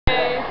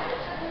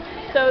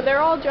So they're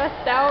all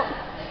dressed out.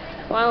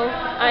 Well,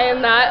 I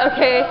am not.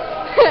 Okay.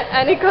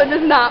 Aniko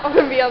does not want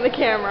to be on the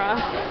camera.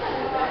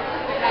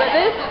 But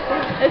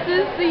this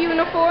is the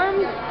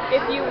uniform.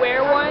 If you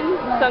wear one,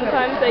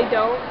 sometimes they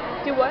don't.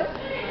 Do what?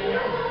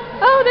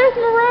 Oh, there's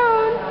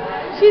Maroon.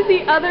 She's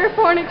the other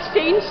foreign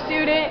exchange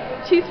student.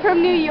 She's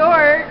from New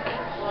York.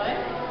 What?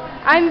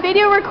 I'm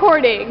video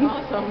recording.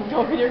 Awesome.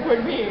 Don't video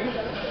record me.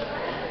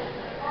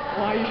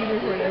 Why are you video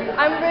recording?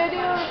 I'm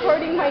video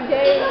recording my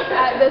day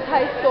at this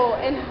high school,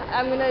 and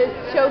I'm going to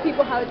show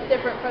people how it's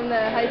different from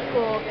the high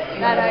school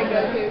that I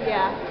go to.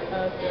 Yeah.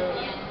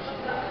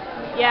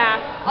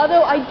 Yeah.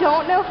 Although I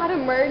don't know how to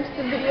merge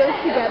the videos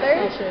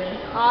together. Sure.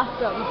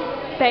 Awesome.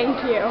 Thank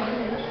you.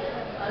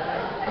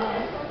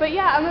 But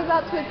yeah, I'm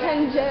about to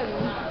attend gym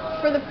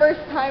for the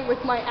first time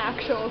with my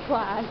actual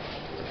class.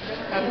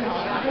 I'm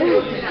not.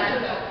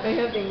 I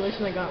have English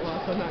and I got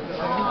lost, so I'm not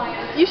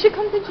going. You should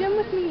come to gym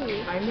with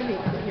me. I'm going to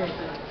sit here and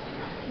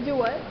eat. Do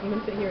what? I'm going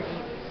to sit here and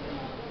eat.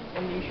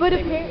 And you should But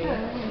stay with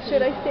me.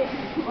 should I stay?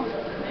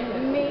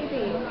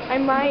 Maybe. I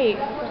might.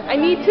 I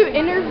need to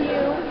interview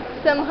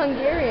some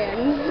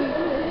Hungarians.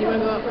 Do you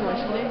want to go out for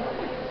lunch today?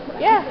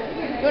 Yeah.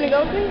 You want to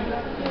go with me?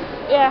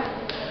 Yeah.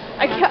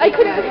 I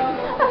couldn't.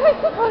 I was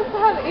supposed to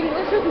have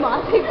English with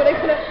Mate, but I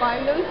couldn't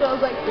find them, so I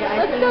was like, Yeah,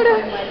 let's I go couldn't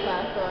to. find my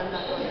class, so I'm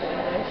not going to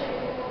English.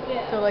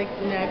 Yeah. So like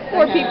next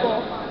 4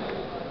 people.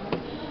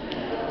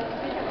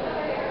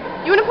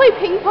 You want to play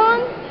ping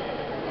pong?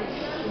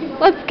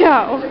 Let's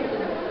go.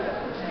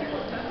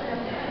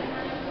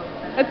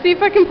 Let's see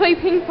if I can play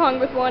ping pong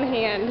with one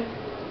hand.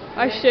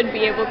 I should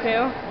be able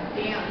to.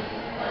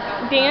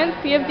 Dance. Dance?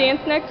 You have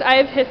dance next? I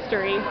have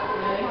history.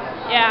 Really?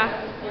 Yeah.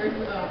 Where's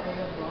the ball?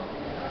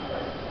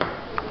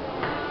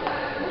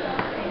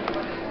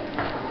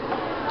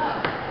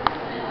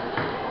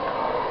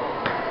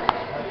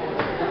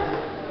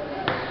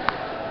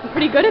 I'm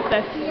pretty good at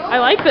this. I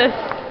like this.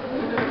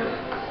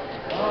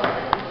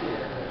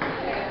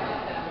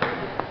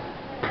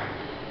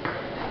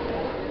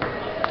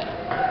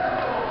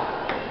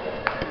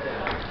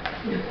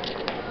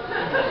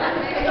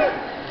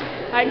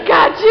 I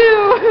got you!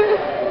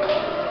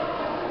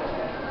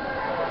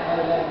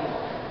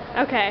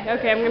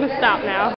 Okay, I'm gonna stop now.